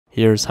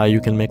Here's how you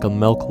can make a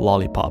milk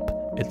lollipop.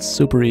 It's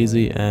super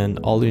easy and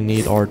all you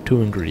need are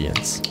 2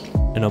 ingredients.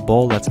 In a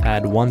bowl, let's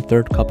add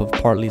 1/3 cup of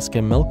partly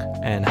skim milk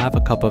and half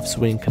a cup of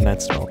sweetened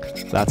condensed milk.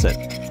 That's it.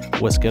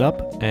 Whisk it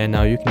up, and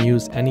now you can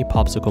use any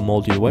popsicle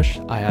mold you wish.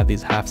 I have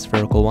these half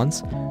spherical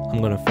ones.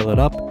 I'm going to fill it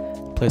up,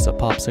 place a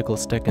popsicle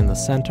stick in the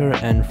center,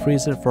 and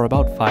freeze it for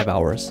about 5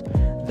 hours.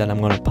 Then I'm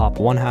going to pop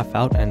one half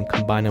out and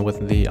combine it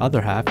with the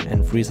other half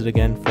and freeze it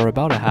again for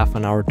about a half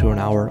an hour to an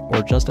hour,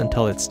 or just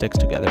until it sticks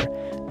together.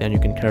 Then you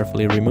can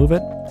carefully remove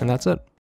it, and that's it.